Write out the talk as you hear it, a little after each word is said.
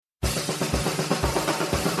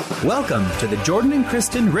Welcome to the Jordan and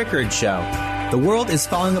Kristen Rickards Show. The world is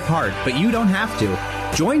falling apart, but you don't have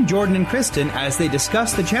to. Join Jordan and Kristen as they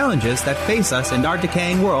discuss the challenges that face us in our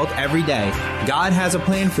decaying world every day. God has a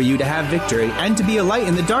plan for you to have victory and to be a light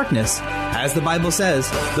in the darkness. As the Bible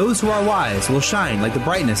says, those who are wise will shine like the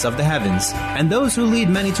brightness of the heavens, and those who lead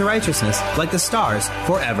many to righteousness like the stars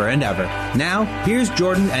forever and ever. Now, here's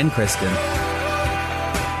Jordan and Kristen.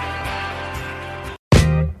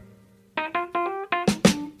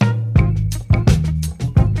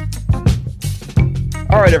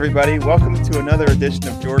 All right, everybody, welcome to another edition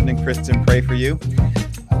of Jordan and Kristen Pray For You.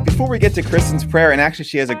 Before we get to Kristen's prayer, and actually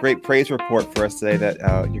she has a great praise report for us today that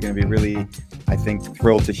you're going to be really, I think,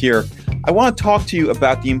 thrilled to hear. I want to talk to you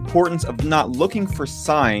about the importance of not looking for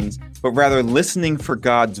signs, but rather listening for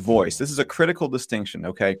God's voice. This is a critical distinction,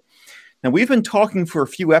 okay? Now, we've been talking for a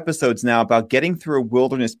few episodes now about getting through a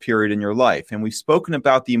wilderness period in your life, and we've spoken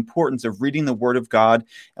about the importance of reading the Word of God,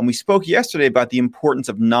 and we spoke yesterday about the importance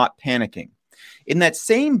of not panicking. In that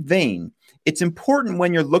same vein, it's important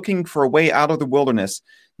when you're looking for a way out of the wilderness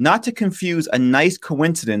not to confuse a nice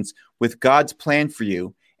coincidence with God's plan for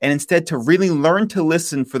you, and instead to really learn to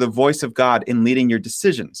listen for the voice of God in leading your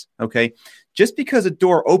decisions, okay? Just because a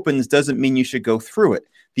door opens doesn't mean you should go through it.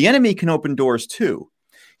 The enemy can open doors too.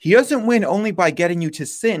 He doesn't win only by getting you to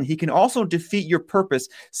sin. He can also defeat your purpose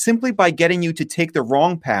simply by getting you to take the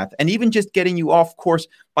wrong path and even just getting you off course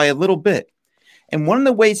by a little bit. And one of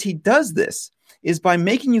the ways he does this is by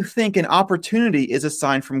making you think an opportunity is a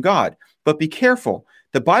sign from God. But be careful.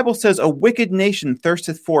 The Bible says a wicked nation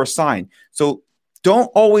thirsteth for a sign. So don't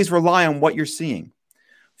always rely on what you're seeing.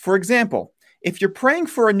 For example, if you're praying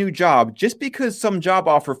for a new job, just because some job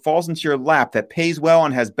offer falls into your lap that pays well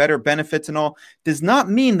and has better benefits and all, does not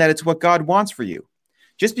mean that it's what God wants for you.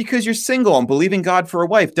 Just because you're single and believing God for a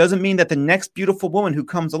wife doesn't mean that the next beautiful woman who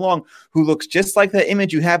comes along, who looks just like that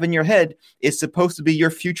image you have in your head, is supposed to be your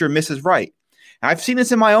future Mrs. Right. I've seen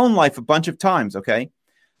this in my own life a bunch of times, okay?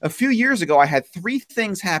 A few years ago, I had 3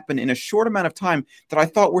 things happen in a short amount of time that I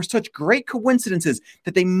thought were such great coincidences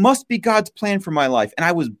that they must be God's plan for my life, and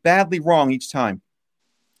I was badly wrong each time.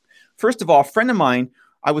 First of all, a friend of mine,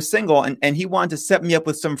 I was single, and he wanted to set me up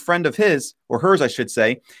with some friend of his, or hers, I should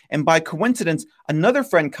say, and by coincidence, another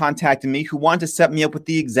friend contacted me who wanted to set me up with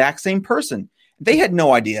the exact same person. They had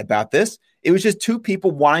no idea about this. It was just 2 people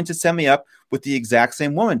wanting to set me up with the exact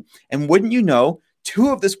same woman. And wouldn't you know, 2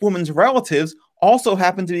 of this woman's relatives also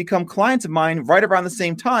happened to become clients of mine right around the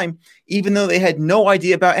same time, even though they had no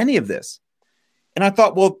idea about any of this. And I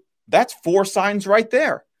thought, well, that's 4 signs right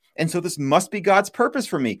there. And so this must be God's purpose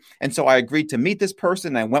for me. And so I agreed to meet this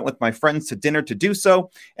person. I went with my friends to dinner to do so.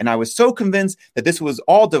 And I was so convinced that this was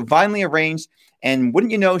all divinely arranged. And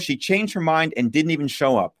wouldn't you know, she changed her mind and didn't even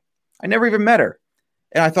show up. I never even met her.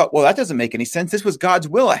 And I thought, well, that doesn't make any sense. This was God's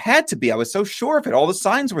will. It had to be. I was so sure of it. All the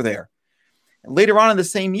signs were there. And later on in the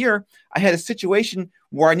same year, I had a situation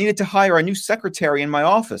where I needed to hire a new secretary in my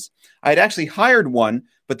office. I had actually hired one,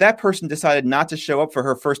 but that person decided not to show up for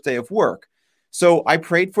her first day of work. So I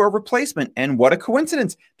prayed for a replacement, and what a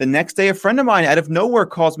coincidence. The next day, a friend of mine out of nowhere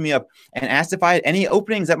calls me up and asked if I had any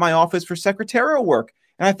openings at my office for secretarial work.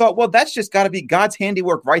 And I thought, well, that's just got to be God's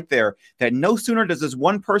handiwork right there, that no sooner does this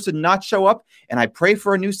one person not show up, and I pray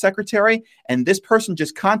for a new secretary, and this person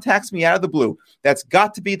just contacts me out of the blue. That's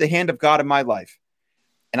got to be the hand of God in my life.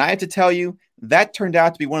 And I have to tell you, that turned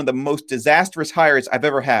out to be one of the most disastrous hires I've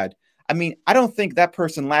ever had. I mean, I don't think that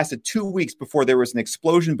person lasted 2 weeks before there was an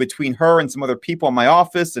explosion between her and some other people in my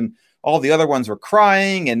office, and all the other ones were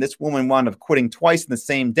crying, and this woman wound up quitting twice in the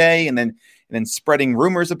same day, and then spreading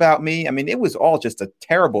rumors about me. I mean, it was all just a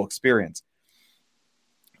terrible experience.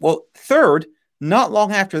 Well, third, not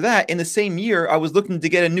long after that, in the same year, I was looking to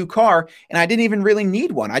get a new car, and I didn't even really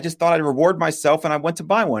need one. I just thought I'd reward myself, and I went to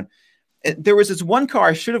buy one. There was this one car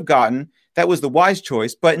I should have gotten that was the wise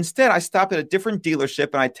choice, but instead I stopped at a different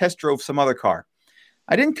dealership, and I test drove some other car.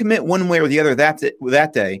 I didn't commit one way or the other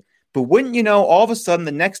that day, but wouldn't you know, all of a sudden,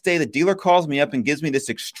 the next day, the dealer calls me up and gives me this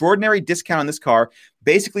extraordinary discount on this car,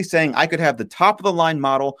 basically saying I could have the top-of-the-line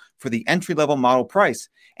model for the entry-level model price.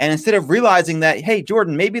 And instead of realizing that, hey,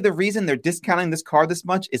 Jordan, maybe the reason they're discounting this car this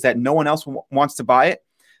much is that no one else wants to buy it,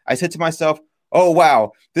 I said to myself, oh,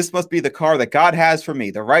 wow, this must be the car that God has for me,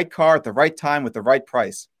 the right car at the right time with the right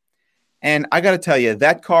price. And I got to tell you,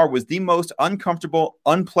 that car was the most uncomfortable,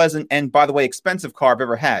 unpleasant, and, by the way, expensive car I've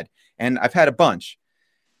ever had. And I've had a bunch.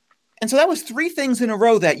 And so that was 3 things in a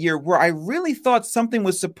row that year where I really thought something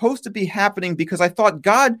was supposed to be happening because I thought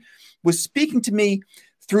God was speaking to me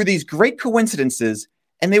through these great coincidences,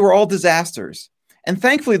 and they were all disasters. And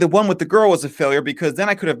thankfully, the one with the girl was a failure because then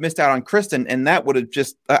I could have missed out on Kristen, and that would have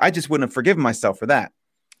I just wouldn't have forgiven myself for that.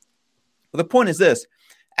 Well, the point is this.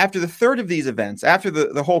 After the third of these events, after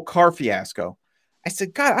the whole car fiasco, I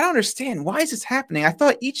said, God, I don't understand. Why is this happening? I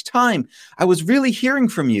thought each time I was really hearing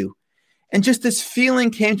from you. And just this feeling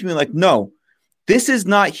came to me like, no, this is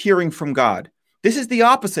not hearing from God. This is the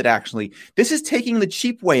opposite, actually. This is taking the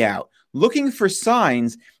cheap way out, looking for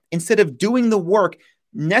signs instead of doing the work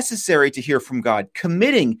necessary to hear from God,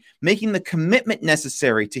 committing, making the commitment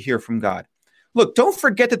necessary to hear from God. Look, don't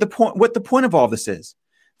forget that what the point of all this is.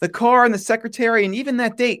 The car and the secretary and even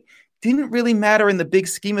that date didn't really matter in the big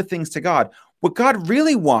scheme of things to God. What God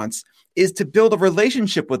really wants is to build a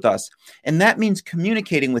relationship with us, and that means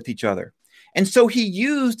communicating with each other. And so he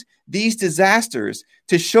used these disasters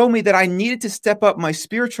to show me that I needed to step up my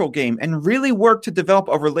spiritual game and really work to develop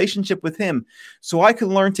a relationship with him so I could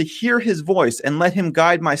learn to hear his voice and let him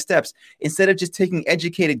guide my steps instead of just taking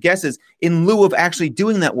educated guesses in lieu of actually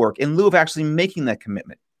doing that work, in lieu of actually making that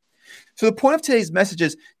commitment. So the point of today's message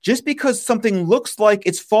is just because something looks like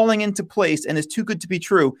it's falling into place and is too good to be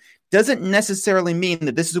true doesn't necessarily mean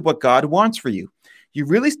that this is what God wants for you. You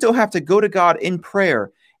really still have to go to God in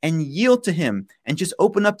prayer and yield to him and just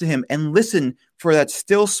open up to him and listen for that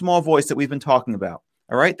still small voice that we've been talking about.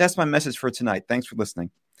 All right. That's my message for tonight. Thanks for listening.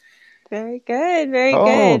 Very good. Very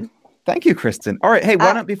good. Thank you, Kristen. All right. Hey,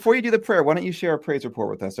 before you do the prayer, why don't you share a praise report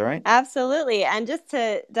with us? All right. Absolutely. And just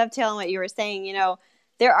to dovetail on what you were saying,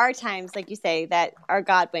 there are times, like you say, that are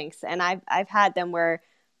God winks. And I've had them where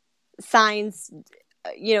signs,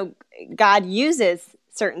 God uses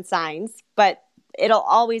certain signs, but it'll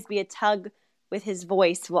always be a tug with his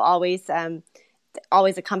voice will always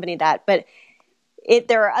accompany that. But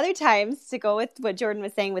there are other times, to go with what Jordan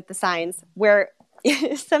was saying with the signs, where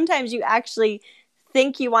sometimes you actually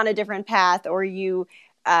think you want a different path, or you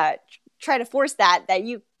try to force that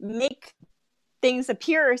you make things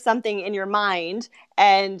appear something in your mind,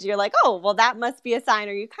 and you're like, oh, well, that must be a sign,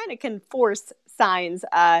 or you kind of can force signs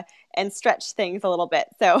and stretch things a little bit.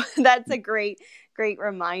 So that's a great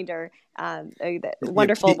reminder.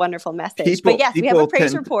 Wonderful message. But yes, we have a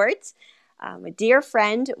praise report. A dear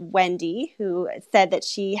friend, Wendy, who said that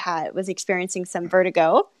she was experiencing some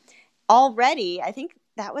vertigo already. I think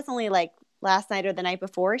that was only like last night or the night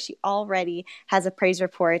before. She already has a praise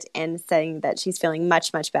report and saying that she's feeling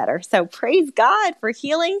much, much better. So praise God for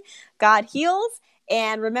healing. God heals.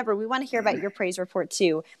 And remember, we want to hear about your praise report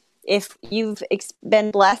too. If you've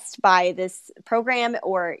been blessed by this program,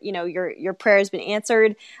 or your prayer has been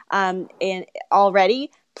answered and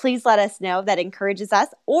already, please let us know. That encourages us.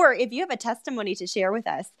 Or if you have a testimony to share with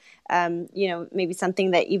us, maybe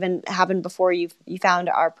something that even happened before you found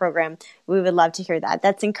our program, we would love to hear that.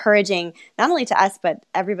 That's encouraging not only to us but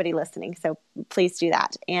everybody listening. So please do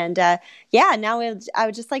that. And now I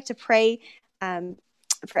would just like to pray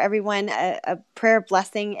for everyone a prayer of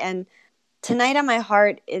blessing. And tonight on my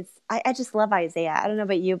heart is, I just love Isaiah. I don't know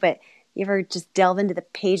about you, but you ever just delve into the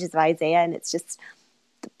pages of Isaiah, and it's just,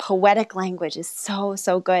 the poetic language is so,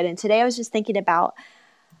 so good. And today I was just thinking about,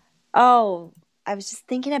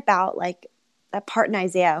 like that part in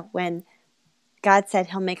Isaiah when God said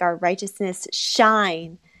he'll make our righteousness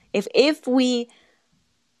shine if we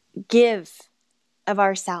give of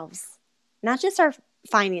ourselves, not just our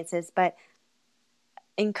finances, but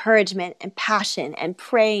encouragement and passion and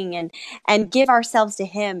praying and give ourselves to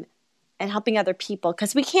him and helping other people,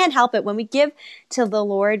 because we can't help it when we give to the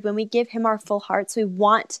Lord, when we give him our full hearts, we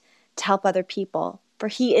want to help other people, for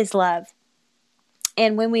he is love.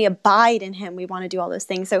 And when we abide in him, we want to do all those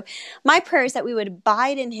things. So my prayer is that we would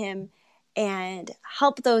abide in him and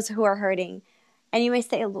help those who are hurting. And you may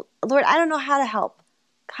say, Lord, I don't know how to help.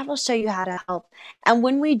 God will show you how to help. And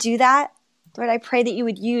when we do that, Lord, I pray that you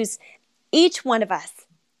would use each one of us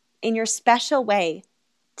in your special way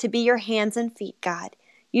to be your hands and feet, God.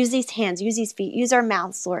 Use these hands, use these feet, use our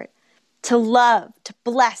mouths, Lord, to love, to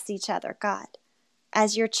bless each other, God,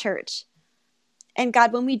 as your church. And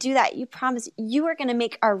God, when we do that, you promise you are going to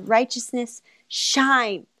make our righteousness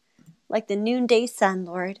shine like the noonday sun,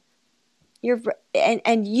 Lord.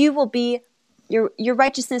 And you will be, your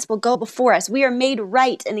righteousness will go before us. We are made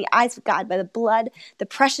right in the eyes of God by the blood, the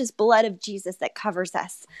precious blood of Jesus that covers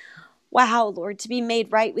us. Wow, Lord, to be made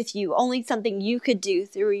right with you, only something you could do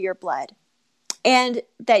through your blood. And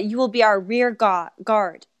that you will be our rear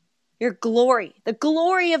guard, your glory, the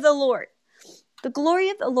glory of the Lord. The glory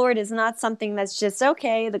of the Lord is not something that's just,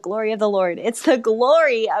 okay, the glory of the Lord. It's the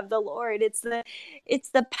glory of the Lord. It's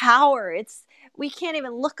the power. We can't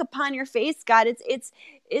even look upon your face, God. It's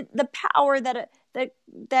the power that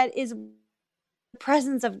is the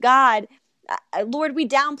presence of God. Lord, we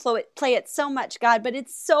downplay it so much, God, but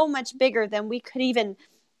it's so much bigger than we could even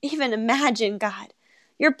imagine, God.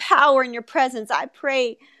 Your power and your presence, I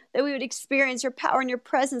pray that we would experience your power and your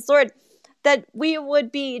presence, Lord, that we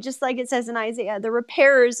would be, just like it says in Isaiah, the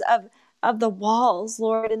repairers of the walls,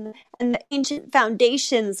 Lord, and the ancient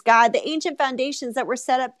foundations, God, the ancient foundations that were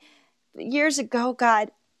set up years ago,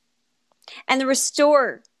 God, and the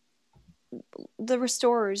restorers,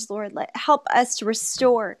 Lord, help us to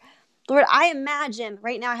restore. Lord, I imagine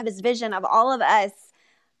right now I have this vision of all of us,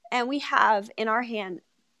 and we have in our hand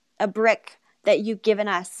a brick that you've given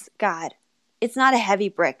us, God. It's not a heavy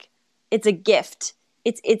brick. It's a gift.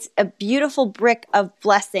 It's a beautiful brick of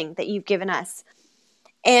blessing that you've given us.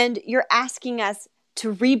 And you're asking us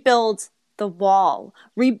to rebuild the wall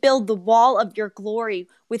of your glory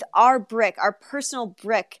with our brick, our personal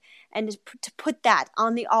brick, and to put that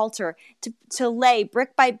on the altar, to lay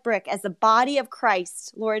brick by brick as the body of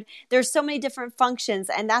Christ, Lord. There's so many different functions,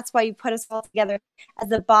 and that's why you put us all together as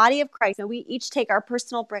the body of Christ. And we each take our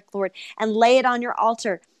personal brick, Lord, and lay it on your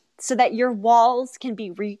altar so that your walls can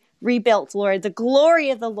be rebuilt, Lord. The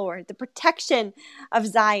glory of the Lord, the protection of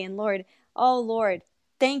Zion, Lord. Oh, Lord,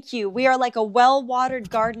 thank you. We are like a well-watered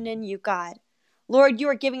garden in you, God. Lord, you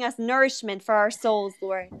are giving us nourishment for our souls,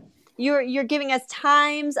 Lord. You're giving us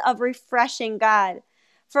times of refreshing, God.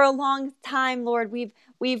 For a long time, Lord,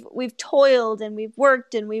 we've toiled and we've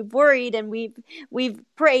worked and we've worried and we've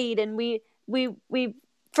prayed and we've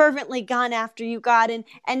fervently gone after you, God,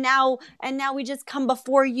 and now we just come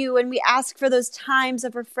before you and we ask for those times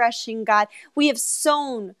of refreshing, God. We have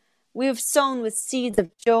sown with seeds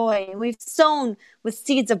of joy, and we've sown with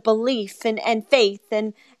seeds of belief and faith,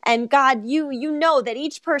 and God, you know that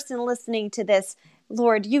each person listening to this,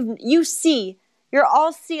 Lord, you see, you're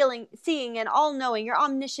all seeing and all knowing, you're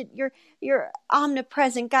omniscient, you're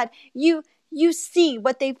omnipresent, God. You see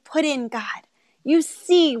what they've put in, God. You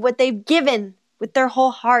see what they've given with their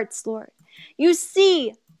whole hearts, Lord. You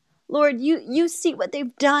see, Lord, you see what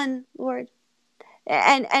they've done, Lord.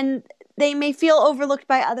 And they may feel overlooked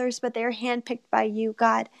by others, but they are handpicked by you,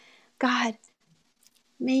 God. God,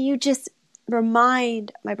 may you just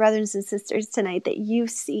remind my brothers and sisters tonight that you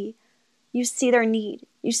see their need.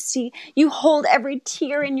 You hold every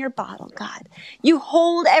tear in your bottle, God. You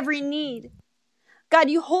hold every need. God,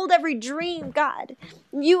 you hold every dream, God.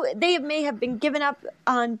 They may have been given up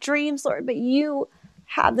on dreams, Lord, but you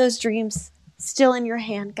have those dreams still in your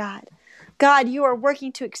hand, God. God, you are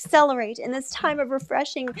working to accelerate in this time of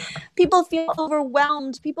refreshing. People feel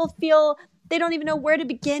overwhelmed. People feel they don't even know where to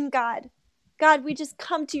begin, God. God, we just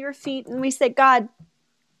come to your feet and we say, God,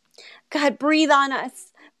 breathe on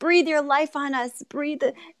us. Breathe your life on us.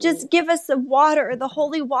 Just give us the water, the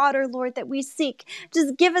holy water, Lord, that we seek.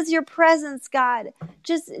 Just give us your presence, God.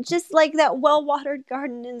 Just like that well-watered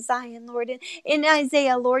garden in Zion, Lord, in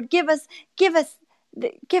Isaiah, Lord, give us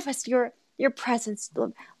your presence,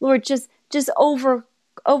 Lord. Just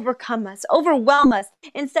overcome us, overwhelm us.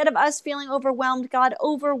 Instead of us feeling overwhelmed, God,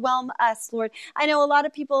 overwhelm us, Lord. I know a lot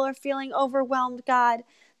of people are feeling overwhelmed, God.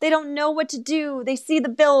 They don't know what to do. They see the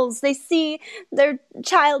bills. They see their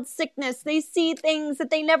child's sickness. They see things that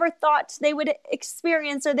they never thought they would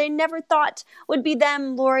experience or they never thought would be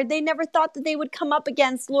them, Lord. They never thought that they would come up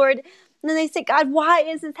against, Lord. And then they say, God, why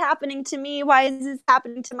is this happening to me? Why is this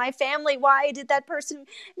happening to my family? Why did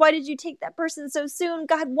you take that person so soon?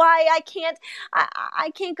 God, why? I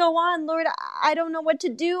can't go on, Lord. I don't know what to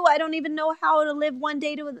do. I don't even know how to live one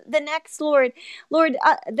day to the next, Lord. Lord,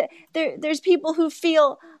 there's people who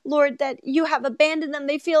feel, Lord, that you have abandoned them.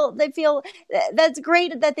 They feel that's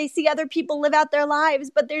great that they see other people live out their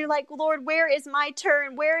lives, but they're like, Lord, where is my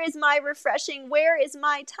turn? Where is my refreshing? Where is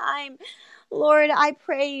my time? Lord, I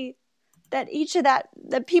pray that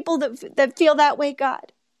the people that feel that way,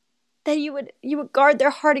 God, that you would guard their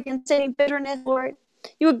heart against any bitterness, Lord.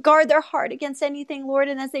 You would guard their heart against anything, Lord.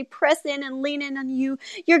 And as they press in and lean in on you,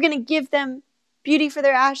 you're going to give them beauty for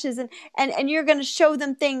their ashes, and you're going to show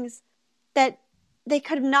them things that they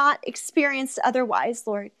could have not experienced otherwise,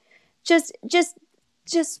 Lord. Just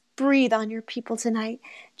breathe on your people tonight.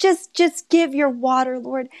 Just give your water,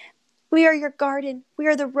 Lord. We are your garden. We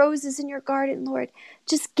are the roses in your garden, Lord.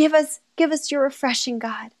 Just give us your refreshing,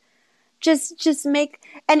 God. Just make,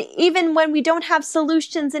 and even when we don't have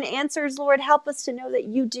solutions and answers, Lord, help us to know that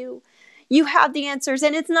you do. You have the answers,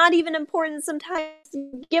 and it's not even important sometimes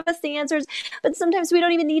you give us the answers, but sometimes we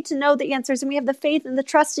don't even need to know the answers, and we have the faith and the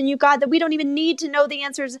trust in you, God, that we don't even need to know the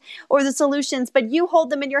answers or the solutions, but you hold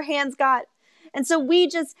them in your hands, God. And so we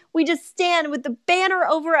just stand with the banner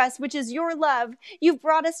over us, which is your love. You've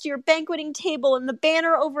brought us to your banqueting table, and the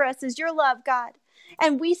banner over us is your love, God.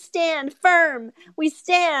 And we stand firm. We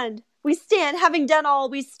stand. Having done all,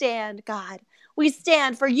 we stand, God. We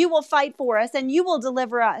stand, for you will fight for us, and you will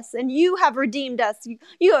deliver us, and you have redeemed us.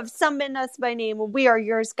 You have summoned us by name, and we are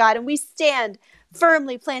yours, God. And we stand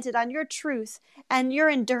firmly planted on your truth and your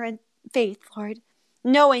enduring faith, Lord,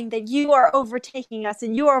 knowing that you are overtaking us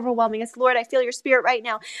and you are overwhelming us. Lord, I feel your spirit right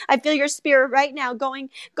now. I feel your spirit right now going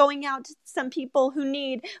out to some people who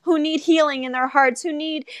need healing in their hearts, who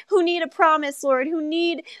need a promise, Lord, who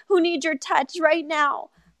need your touch right now.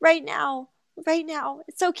 Right now. Right now.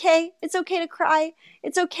 It's okay. It's okay to cry.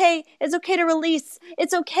 It's okay. It's okay to release.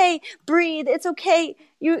 It's okay. Breathe. It's okay.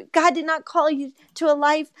 God did not call you to a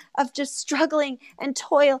life of just struggling and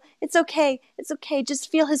toil. It's okay. It's okay.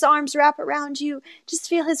 Just feel his arms wrap around you. Just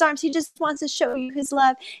feel his arms. He just wants to show you his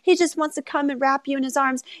love. He just wants to come and wrap you in his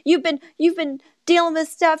arms. You've been dealing with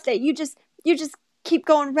stuff that you just keep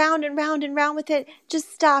going round and round and round with it.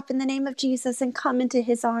 Just stop in the name of Jesus and come into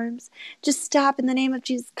his arms. Just stop in the name of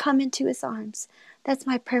Jesus. Come into his arms. That's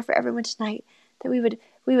my prayer for everyone tonight, that we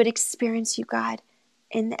would experience you, God,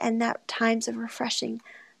 and that times of refreshing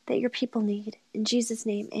that your people need. In Jesus'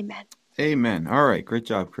 name, amen. Amen. All right. Great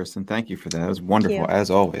job, Kristen. Thank you for that. That was wonderful,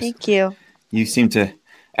 as always. Thank you. You seem to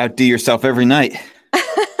outdo yourself every night.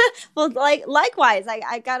 Well, likewise,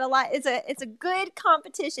 I got a lot. It's a good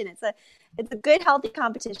competition. It's a good, healthy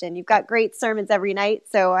competition. You've got great sermons every night,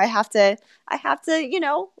 so I have to,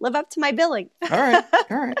 live up to my billing. All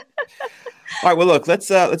right. Well, look, let's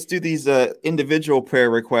do these individual prayer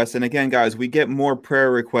requests. And again, guys, we get more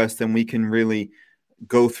prayer requests than we can really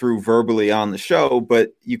go through verbally on the show,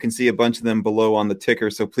 but you can see a bunch of them below on the ticker.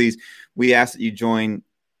 So please, we ask that you join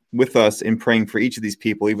with us in praying for each of these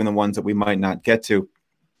people, even the ones that we might not get to.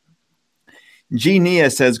 G. Nia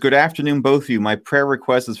says, good afternoon, both of you. My prayer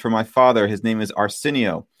request is for my father. His name is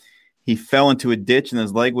Arsenio. He fell into a ditch and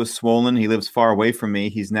his leg was swollen. He lives far away from me.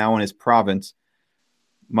 He's now in his province.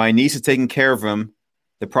 My niece is taking care of him.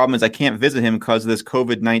 The problem is I can't visit him because of this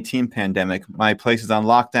COVID-19 pandemic. My place is on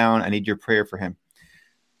lockdown. I need your prayer for him.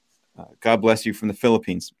 God bless you from the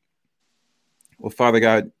Philippines. Well, Father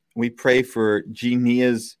God, we pray for G.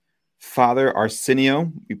 Nia's father,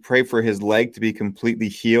 Arsenio. We pray for his leg to be completely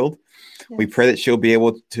healed. Yes. We pray that she'll be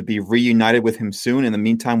able to be reunited with him soon. In the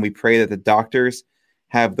meantime, we pray that the doctors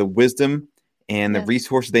have the wisdom and the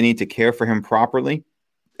resources they need to care for him properly.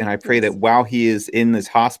 And I pray that while he is in this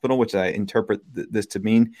hospital, which I interpret this to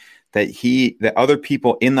mean, that other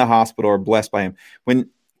people in the hospital are blessed by him.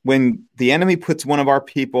 When the enemy puts one of our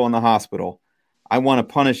people in the hospital, I want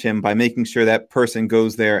to punish him by making sure that person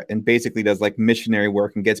goes there and basically does like missionary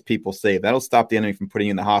work and gets people saved. That'll stop the enemy from putting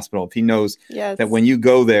you in the hospital. If he knows that when you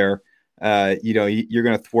go there, you're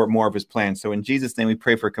going to thwart more of his plans. So in Jesus' name, we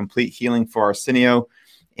pray for complete healing for Arsenio,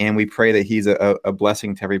 and we pray that he's a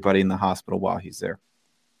blessing to everybody in the hospital while he's there.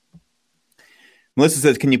 Melissa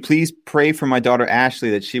says, can you please pray for my daughter, Ashley,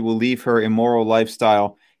 that she will leave her immoral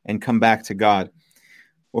lifestyle and come back to God?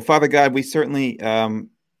 Well, Father God, we certainly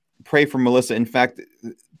pray for Melissa. In fact,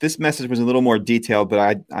 this message was a little more detailed,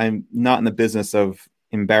 but I'm not in the business of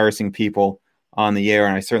embarrassing people on the air,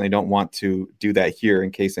 and I certainly don't want to do that here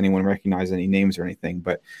in case anyone recognizes any names or anything.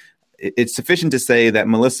 But it's sufficient to say that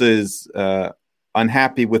Melissa is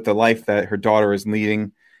unhappy with the life that her daughter is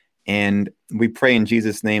leading, and we pray in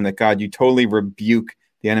Jesus' name that, God, you totally rebuke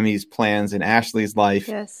the enemy's plans in Ashley's life,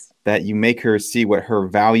 that you make her see what her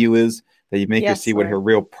value is, that you make her see what her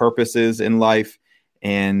real purpose is in life,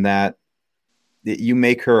 and that you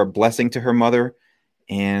make her a blessing to her mother.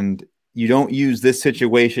 And you don't use this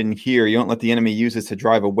situation here. You don't let the enemy use this to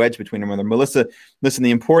drive a wedge between her mother. Melissa, listen,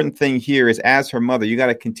 the important thing here is, as her mother, you got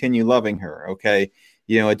to continue loving her. Okay.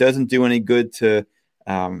 It doesn't do any good to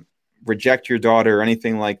reject your daughter or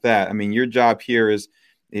anything like that. I mean, your job here is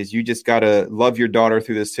you just got to love your daughter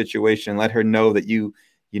through this situation. Let her know that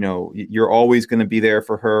you're always going to be there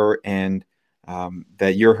for her, and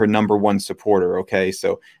that you're her number one supporter. Okay.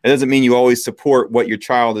 So it doesn't mean you always support what your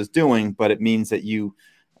child is doing, but it means that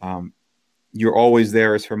you're always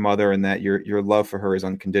there as her mother, and that your love for her is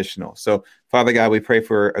unconditional. So Father God, we pray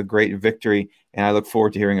for a great victory, and I look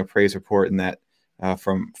forward to hearing a praise report in that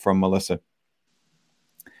from Melissa.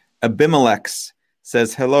 Abimelech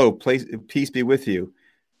says, hello, peace be with you.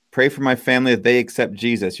 Pray for my family that they accept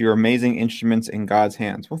Jesus. You're amazing instruments in God's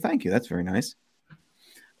hands. Well, thank you. That's very nice.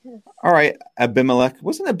 All right, Abimelech.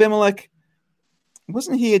 Wasn't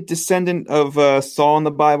he a descendant of Saul in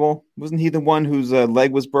the Bible? Wasn't he the one whose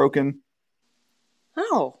leg was broken?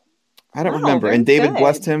 Oh. I don't remember. And David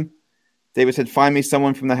blessed him. David said, find me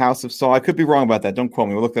someone from the house of Saul. I could be wrong about that. Don't quote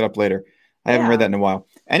me. We'll look that up later. I haven't read that in a while.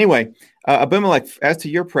 Anyway, Abimelech, as to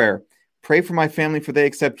your prayer, pray for my family for they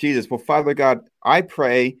accept Jesus. Well, Father God, I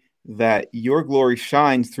pray that your glory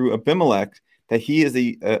shines through Abimelech, that he is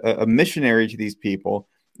a missionary to these people,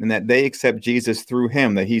 and that they accept Jesus through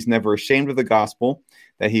him, that he's never ashamed of the gospel,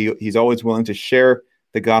 that he's always willing to share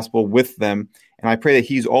the gospel with them. And I pray that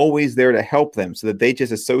he's always there to help them, so that they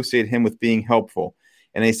just associate him with being helpful.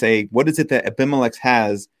 And they say, what is it that Abimelech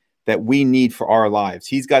has that we need for our lives?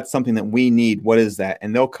 He's got something that we need. What is that?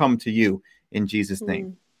 And they'll come to you in Jesus'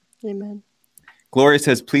 name. Amen. Gloria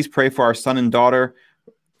says, please pray for our son and daughter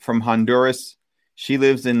from Honduras. She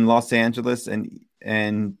lives in Los Angeles,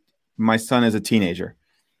 and my son is a teenager.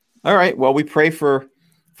 All right. Well, we pray for,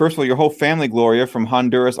 first of all, your whole family, Gloria, from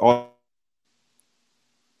Honduras all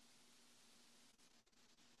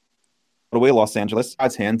the way to Los Angeles,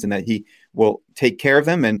 God's hands, and that he will take care of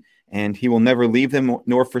them, and he will never leave them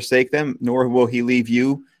nor forsake them, nor will he leave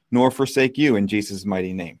you nor forsake you, in Jesus'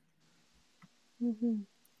 mighty name. Mm-hmm.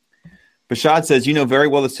 Bashad says, you know very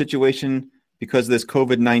well the situation because of this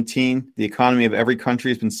COVID-19. The economy of every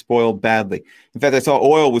country has been spoiled badly. In fact, I saw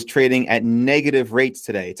oil was trading at negative rates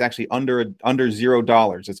today. It's actually under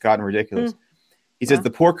 $0. It's gotten ridiculous. He says the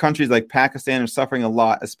poor countries like Pakistan are suffering a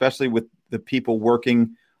lot, especially with the people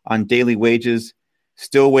working on daily wages,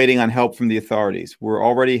 still waiting on help from the authorities. We're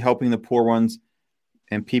already helping the poor ones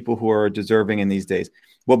and people who are deserving in these days.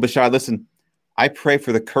 Well, Bashad, listen, I pray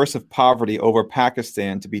for the curse of poverty over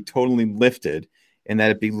Pakistan to be totally lifted, and that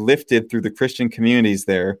it be lifted through the Christian communities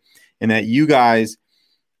there, and that you guys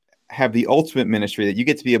have the ultimate ministry, that you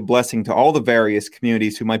get to be a blessing to all the various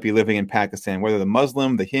communities who might be living in Pakistan, whether the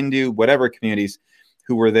Muslim, the Hindu, whatever communities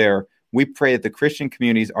who were there. We pray that the Christian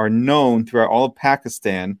communities are known throughout all of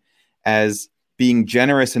Pakistan as being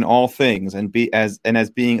generous in all things, and as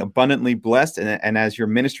being abundantly blessed, and as your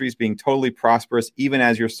ministry is being totally prosperous, even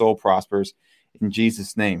as your soul prospers, in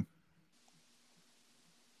Jesus' name.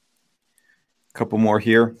 A couple more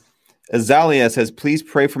here. Azalea says, please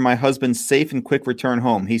pray for my husband's safe and quick return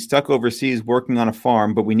home. He's stuck overseas working on a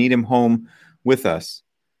farm, but we need him home with us.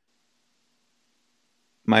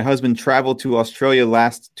 My husband traveled to Australia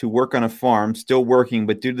last to work on a farm, still working,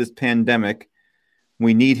 but due to this pandemic,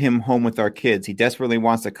 we need him home with our kids. He desperately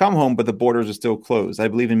wants to come home, but the borders are still closed. I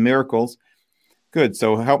believe in miracles. Good.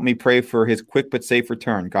 So help me pray for his quick but safe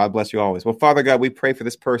return. God bless you always. Well, Father God, we pray for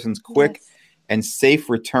this person's quick and safe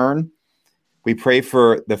return. We pray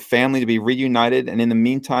for the family to be reunited. And in the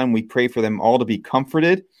meantime, we pray for them all to be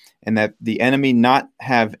comforted, and that the enemy not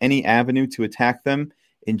have any avenue to attack them,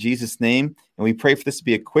 in Jesus' name. And we pray for this to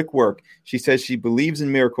be a quick work. She says she believes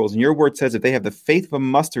in miracles. And your word says that they have the faith of a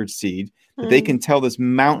mustard seed, that they can tell this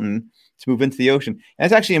mountain to move into the ocean. And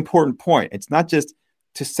that's actually an important point. It's not just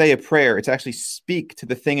to say a prayer. It's actually speak to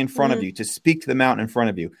the thing in front of you, to speak to the mountain in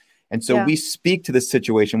front of you. And so we speak to this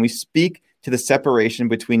situation. We speak to the separation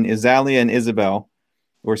between Azalea and Isabel,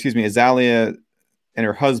 or excuse me, Azalea and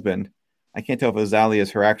her husband. I can't tell if Azalea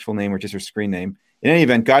is her actual name or just her screen name. In any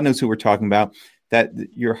event, God knows who we're talking about, that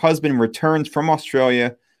your husband returns from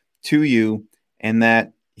Australia to you, and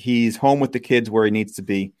that he's home with the kids where he needs to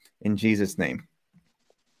be, in Jesus' name.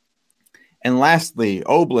 And lastly,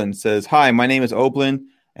 Oblin says, hi, my name is Oblin,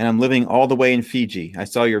 and I'm living all the way in Fiji. I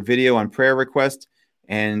saw your video on prayer request,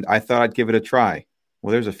 and I thought I'd give it a try.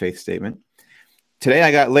 Well, there's a faith statement. Today,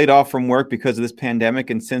 I got laid off from work because of this pandemic,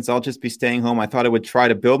 and since I'll just be staying home, I thought I would try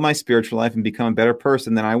to build my spiritual life and become a better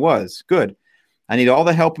person than I was. Good. I need all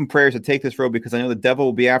the help and prayers to take this road, because I know the devil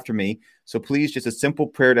will be after me. So please, just a simple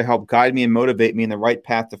prayer to help guide me and motivate me in the right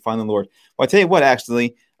path to find the Lord. Well, I tell you what,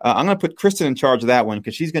 actually, I'm going to put Kristen in charge of that one,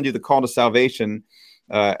 because she's going to do the call to salvation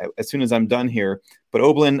as soon as I'm done here. But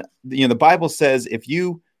Oblin, the Bible says if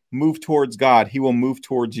you move towards God, he will move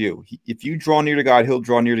towards you. If you draw near to God, he'll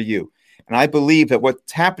draw near to you. And I believe that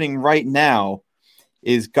what's happening right now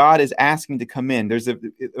is God is asking to come in. There's a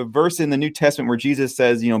verse in the New Testament where Jesus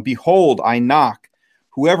says, behold, I knock.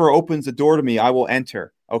 Whoever opens the door to me, I will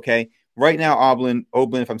enter. Okay. Right now, Oblin,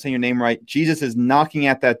 if I'm saying your name right, Jesus is knocking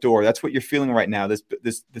at that door. That's what you're feeling right now. This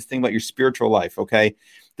thing about your spiritual life. Okay.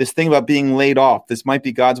 This thing about being laid off. This might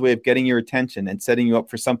be God's way of getting your attention and setting you up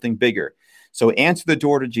for something bigger. So answer the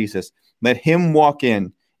door to Jesus. Let him walk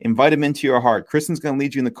in. Invite him into your heart. Kristen's going to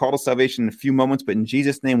lead you in the call to salvation in a few moments, but in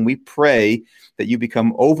Jesus' name, we pray that you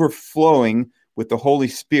become overflowing with the Holy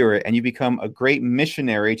Spirit, and you become a great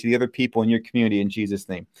missionary to the other people in your community, in Jesus'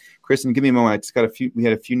 name. Kristen, give me a moment. I just got we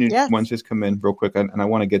had a few new ones just come in real quick, and I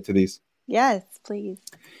want to get to these. Yes, please.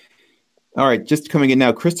 All right, just coming in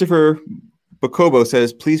now. Christopher Bacobo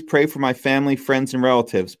says, please pray for my family, friends, and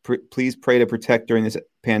relatives. Please pray to protect during this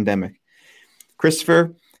pandemic.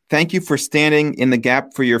 Christopher, thank you for standing in the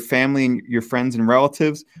gap for your family and your friends and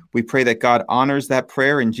relatives. We pray that God honors that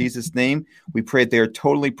prayer in Jesus' name. We pray that they are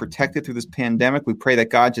totally protected through this pandemic. We pray that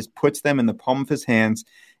God just puts them in the palm of his hands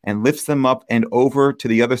and lifts them up and over to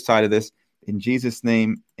the other side of this. In Jesus'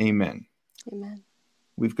 name, amen. Amen.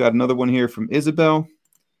 We've got another one here from Isabel.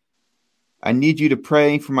 I need you to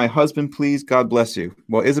pray for my husband, please. God bless you.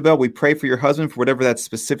 Well, Isabel, we pray for your husband for whatever that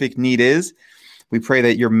specific need is. We pray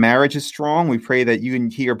that your marriage is strong. We pray that you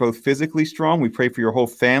and he are both physically strong. We pray for your whole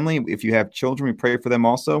family. If you have children, we pray for them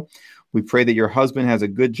also. We pray that your husband has a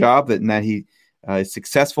good job, and that he is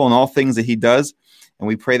successful in all things that he does. And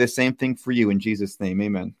we pray the same thing for you in Jesus' name.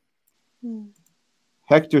 Amen.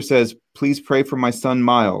 Hector says, please pray for my son,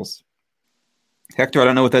 Miles. Hector, I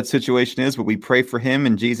don't know what that situation is, but we pray for him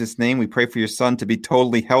in Jesus' name. We pray for your son to be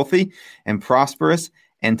totally healthy and prosperous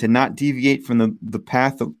and to not deviate from the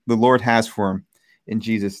path that the Lord has for him in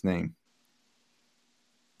Jesus' name.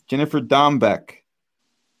 Jennifer Dombeck,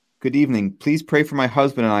 good evening. Please pray for my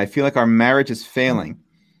husband and I feel like our marriage is failing.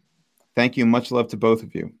 Thank you. Much love to both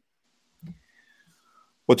of you.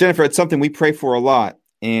 Well, Jennifer, it's something we pray for a lot.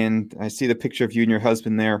 And I see the picture of you and your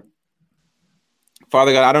husband there.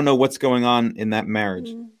 Father God, I don't know what's going on in that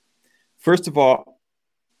marriage. First of all,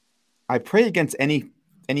 I pray against any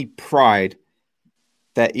pride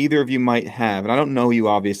that either of you might have. And I don't know you,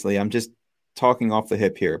 obviously. I'm just talking off the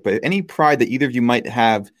hip here. But any pride that either of you might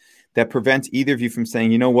have that prevents either of you from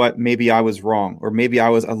saying, you know what, maybe I was wrong, or maybe I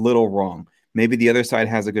was a little wrong. Maybe the other side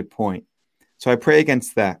has a good point. So I pray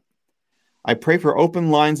against that. I pray for open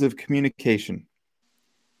lines of communication.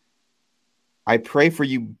 I pray for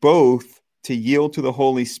you both to yield to the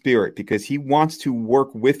Holy Spirit, because he wants to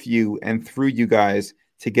work with you and through you guys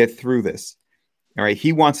to get through this. All right.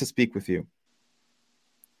 He wants to speak with you.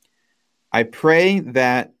 I pray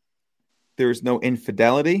that there's no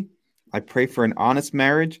infidelity. I pray for an honest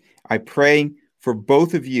marriage. I pray for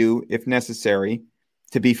both of you, if necessary,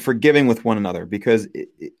 to be forgiving with one another, because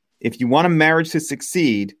if you want a marriage to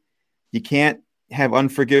succeed, you can't have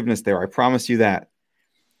unforgiveness there. I promise you that.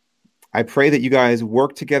 I pray that you guys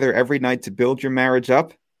work together every night to build your marriage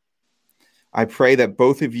up. I pray that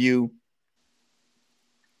both of you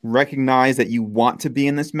recognize that you want to be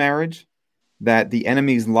in this marriage, that the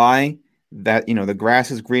enemy's lie, that, the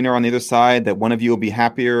grass is greener on the other side, that one of you will be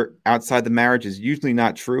happier outside the marriage is usually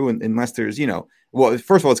not true unless there's, well,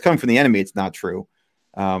 first of all, it's coming from the enemy. It's not true.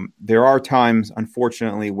 There are times,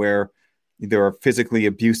 unfortunately, where there are physically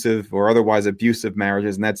abusive or otherwise abusive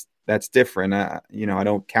marriages, and that's different. I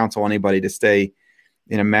don't counsel anybody to stay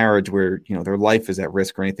in a marriage where, their life is at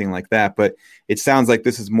risk or anything like that. But it sounds like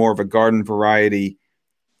this is more of a garden variety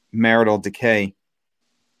marital decay.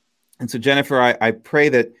 And so, Jennifer, I pray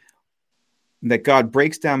that God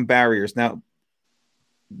breaks down barriers. Now,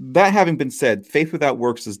 that having been said, faith without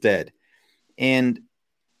works is dead. And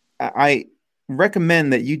I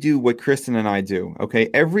recommend that you do what Kristen and I do. Okay.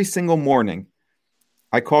 Every single morning,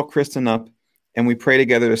 I call Kristen up and we pray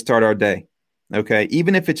together to start our day. Okay.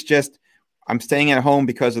 Even if it's just, I'm staying at home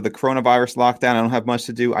because of the coronavirus lockdown, I don't have much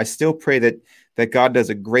to do. I still pray that God does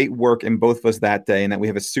a great work in both of us that day and that we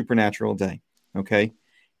have a supernatural day. Okay.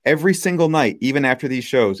 Every single night, even after these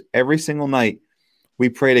shows, every single night we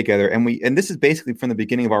pray together, and this is basically from the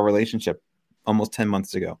beginning of our relationship almost 10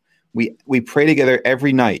 months ago. We pray together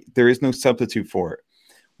every night. There is no substitute for it.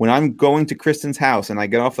 When I'm going to Kristen's house and I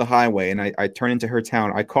get off the highway and I turn into her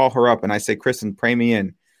town, I call her up and I say, Kristen, pray me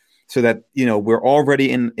in, so that, we're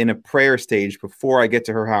already in a prayer stage before I get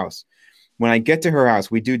to her house. When I get to her house,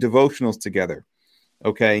 we do devotionals together.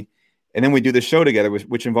 Okay. And then we do the show together,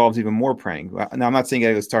 which involves even more praying. Now, I'm not saying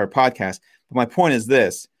I got to start a podcast, but my point is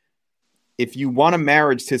this. If you want a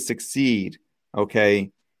marriage to succeed,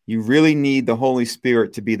 okay, you really need the Holy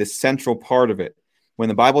Spirit to be the central part of it. When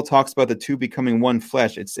the Bible talks about the two becoming one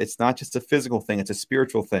flesh, it's not just a physical thing, it's a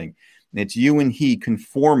spiritual thing. And it's you and he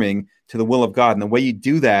conforming to the will of God. And the way you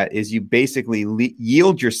do that is you basically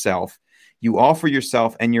yield yourself. You offer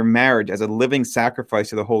yourself and your marriage as a living sacrifice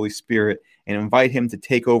to the Holy Spirit and invite him to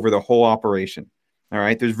take over the whole operation. All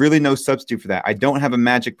right. There's really no substitute for that. I don't have a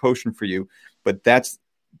magic potion for you, but that's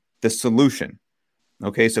the solution.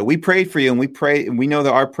 Okay. So we prayed for you and we know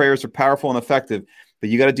that our prayers are powerful and effective, but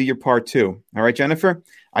you got to do your part too. All right, Jennifer,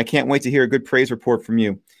 I can't wait to hear a good praise report from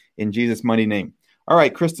you in Jesus' mighty name. All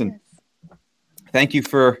right, Kristen, thank you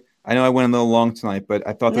I know I went a little long tonight, but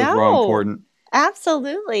I thought that was real important.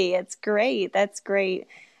 Absolutely. It's great. That's great.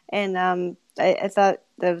 And I thought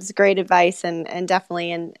that was great advice and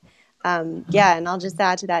definitely. And and I'll just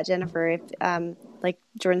add to that, Jennifer, if like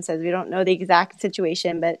Jordan says, we don't know the exact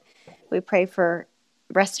situation, but we pray for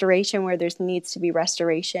restoration where there's needs to be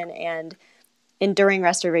restoration and enduring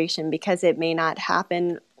restoration, because it may not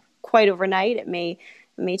happen quite overnight. It may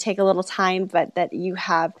take a little time, but that you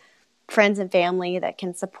have friends and family that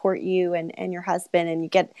can support you and your husband, and you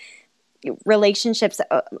get relationships,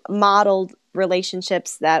 modeled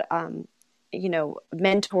relationships that,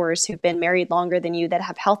 mentors who've been married longer than you, that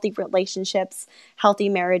have healthy relationships, healthy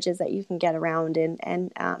marriages that you can get around.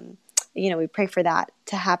 And we pray for that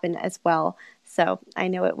to happen as well. So I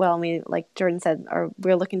know it will. And like Jordan said,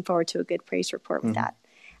 we're looking forward to a good praise report with that.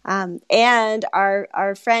 And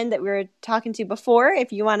our friend that we were talking to before,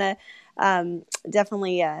 if you want to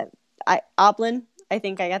definitely, Oblin, I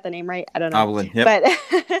think I got the name right. I don't know. Oblin, yep.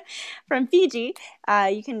 But from Fiji,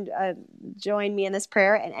 you can join me in this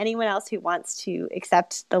prayer, and anyone else who wants to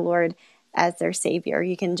accept the Lord as their Savior,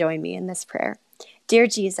 you can join me in this prayer. Dear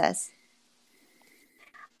Jesus,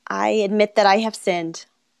 I admit that I have sinned.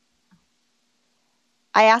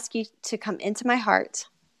 I ask you to come into my heart.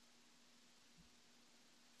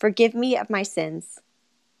 Forgive me of my sins.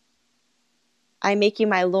 I make you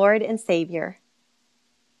my Lord and Savior,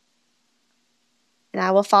 and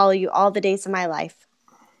I will follow you all the days of my life.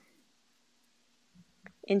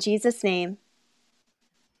 In Jesus' name,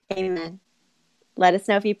 amen. Let us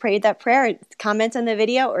know if you prayed that prayer. Comment on the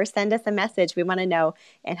video or send us a message. We want to know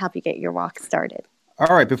and help you get your walk started.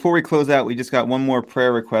 All right, before we close out, we just got one more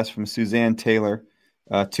prayer request from Suzanne Taylor.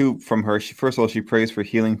 Two from her. First of all, she prays for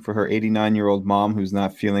healing for her 89-year-old mom who's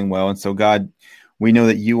not feeling well. And so, God, we know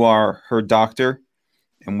that you are her doctor,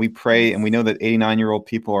 and we pray, and we know that 89-year-old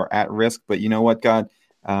people are at risk. But you know what, God?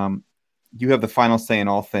 You have the final say in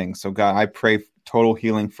all things. So, God, I pray total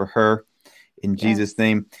healing for her in Jesus'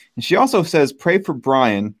 name. And she also says, pray for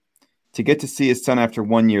Brian to get to see his son after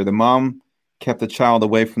 1 year. The mom kept the child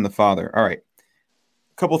away from the father. All right.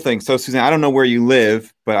 Couple things. So, Suzanne, I don't know where you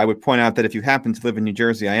live, but I would point out that if you happen to live in New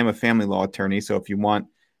Jersey, I am a family law attorney. So if you want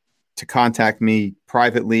to contact me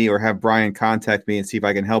privately or have Brian contact me and see if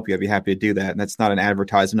I can help you, I'd be happy to do that. And that's not an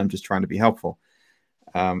advertisement. I'm just trying to be helpful.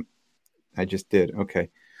 I just did. Okay.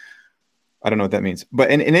 I don't know what that means.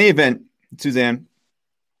 But in any event, Suzanne,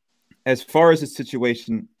 as far as the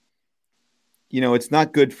situation, it's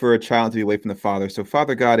not good for a child to be away from the father. So,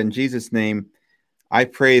 Father God, in Jesus' name, I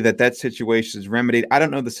pray that situation is remedied. I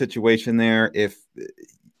don't know the situation there. If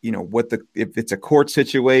it's a court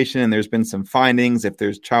situation and there's been some findings, if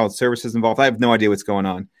there's child services involved, I have no idea what's going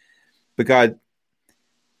on. But God,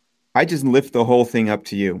 I just lift the whole thing up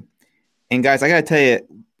to you. And guys, I got to tell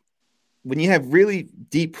you, when you have really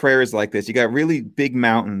deep prayers like this, you got really big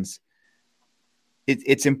mountains.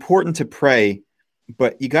 It's important to pray,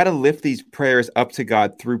 but you got to lift these prayers up to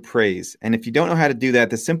God through praise. And if you don't know how to do that,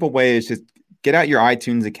 the simple way is just get out your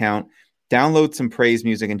iTunes account, download some praise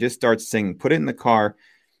music, and just start singing. Put it in the car.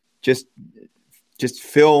 Just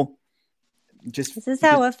fill. This is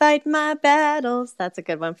how I fight my battles. That's a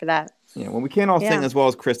good one for that. Yeah, well, we can't all sing as well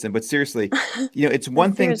as Kristen, but seriously, it's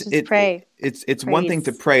one thing to pray. It's one thing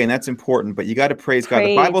to pray, and that's important. But you got to praise God.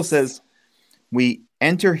 The Bible says we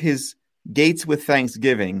enter His gates with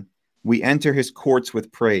thanksgiving. We enter His courts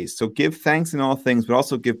with praise. So give thanks in all things, but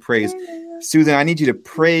also give praise. Susan, I need you to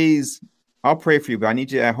praise. I'll pray for you, but I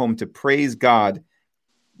need you at home to praise God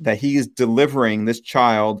that He is delivering this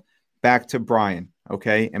child back to Brian,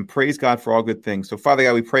 okay? And praise God for all good things. So, Father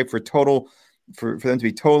God, we pray for them to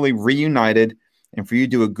be totally reunited and for you to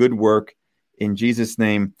do a good work in Jesus'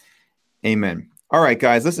 name. Amen. All right,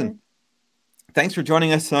 guys, listen. Thanks for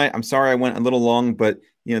joining us tonight. I'm sorry I went a little long, but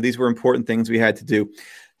these were important things we had to do.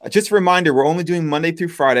 Just a reminder, we're only doing Monday through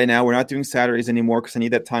Friday now. We're not doing Saturdays anymore because I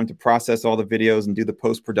need that time to process all the videos and do the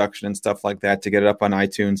post-production and stuff like that to get it up on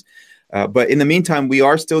iTunes. But in the meantime, we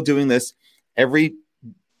are still doing this every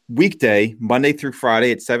weekday, Monday through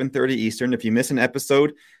Friday at 7:30 Eastern. If you miss an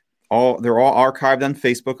episode, they're all archived on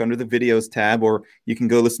Facebook under the videos tab, or you can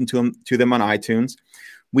go listen to them on iTunes.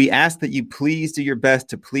 We ask that you please do your best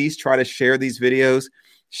to please try to share these videos,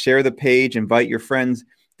 share the page, invite your friends.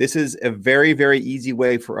 This is a very, very easy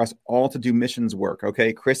way for us all to do missions work,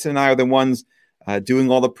 okay? Kristen and I are the ones doing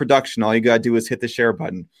all the production. All you got to do is hit the share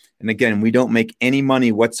button. And again, we don't make any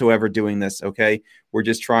money whatsoever doing this, okay? We're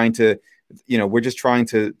just trying to,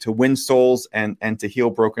 to win souls and to heal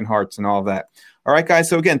broken hearts and all of that. All right, guys.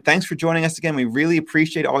 So again, thanks for joining us again. We really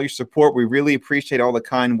appreciate all your support. We really appreciate all the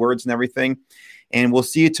kind words and everything. And we'll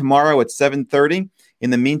see you tomorrow at 7:30. In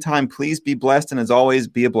the meantime, please be blessed. And as always,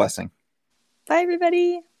 be a blessing. Bye,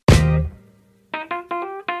 everybody.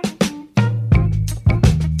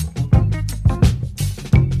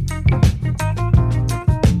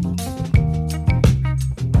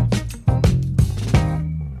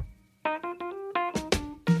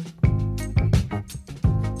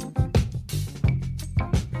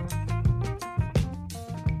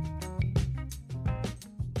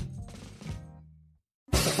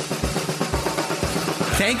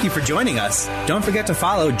 Thank you for joining us. Don't forget to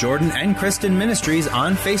follow Jordan and Kristen Ministries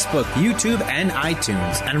on Facebook, YouTube, and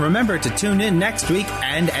iTunes. And remember to tune in next week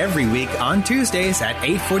and every week on Tuesdays at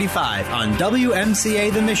 8:45 on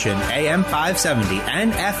WMCA The Mission, AM 570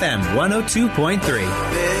 and FM 102.3.